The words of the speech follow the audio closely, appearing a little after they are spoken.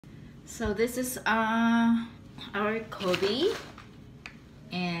So this is our Kobe,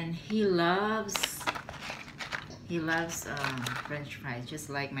 and he loves French fries, just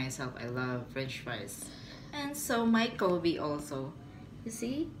like myself. I love French fries, and so my Kobe also. You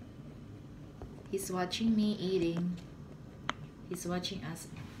see, he's watching me eating. He's watching us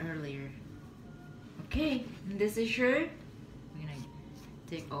earlier. Okay, and this is sure. I'm gonna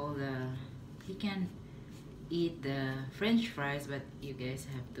take all the. He can eat the French fries, but you guys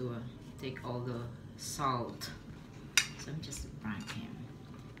have to take all the salt. So I'm just prank him,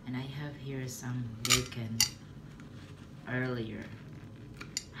 and I have here some bacon earlier.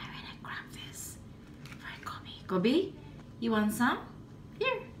 I'm gonna grab this for Kobe. Kobe, you want some?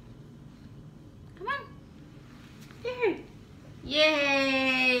 Here, come on. Here.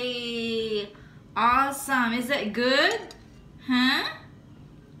 Yay! Awesome. Is that good? Huh?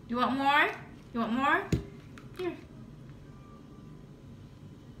 You want more? You want more? Here.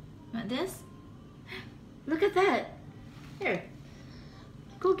 Want this? Look at that. Here.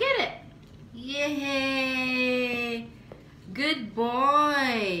 Go get it. Yay! Good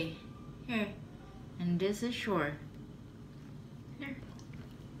boy. Here. And this is short. Here.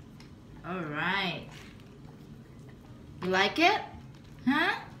 Alright. You like it?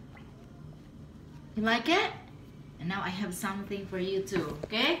 Huh? You like it? And now I have something for you too,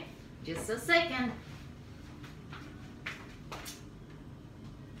 okay? Just a second.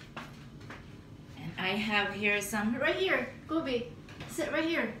 And I have here some, right here. Kobe, sit right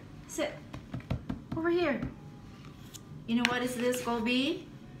here. Sit. Over here. You know what is this, Kobe?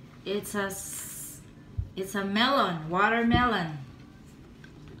 It's a melon, watermelon.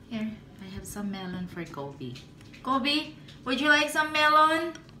 Here, I have some melon for Kobe. Kobe, would you like some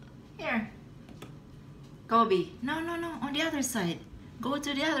melon? Here. Kobe, no, on the other side. Go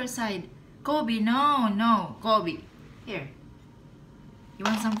to the other side. Kobe, no, Kobe. Here. You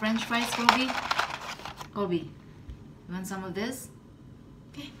want some French fries, Kobe? Kobe, you want some of this?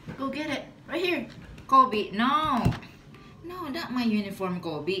 Okay, go get it. Right here. Kobe, no, not my uniform,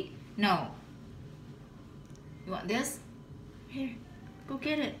 Kobe. No. You want this? Here, go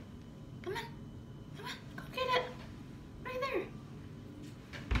get it. Come on, go get it. Right there.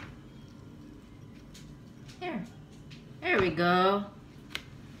 Here. There we go.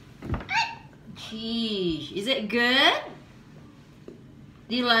 Jeez, is it good?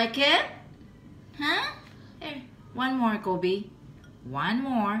 Do you like it? Huh? Here, one more, Kobe. One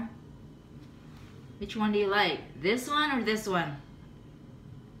more. Which one do you like? This one or this one?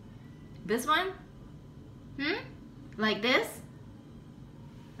 This one? Like this?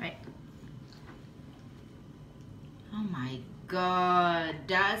 Right. Oh my God,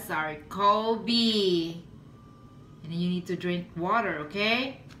 that's our Kobe. And you need to drink water,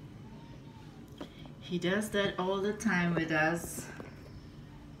 okay? He does that all the time with us.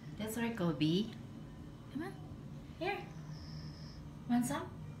 That's our Kobe. Come on, here. Want some?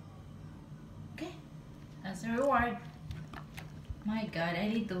 Okay, that's the reward. My God, I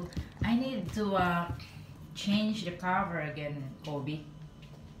need to change the cover again, Kobe.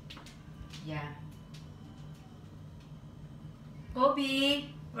 Yeah. Kobe,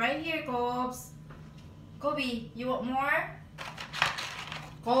 right here, Cobes. Kobe, you want more?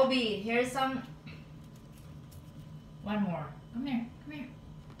 Kobe, here's some. One more. Come here.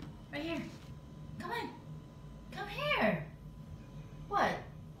 Right here. Come on. Come here. What?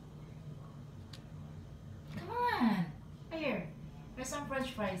 Come on. Right here. Here's some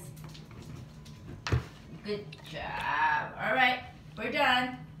French fries. Good job. Alright, we're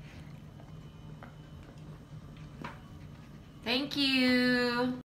done. Thank you.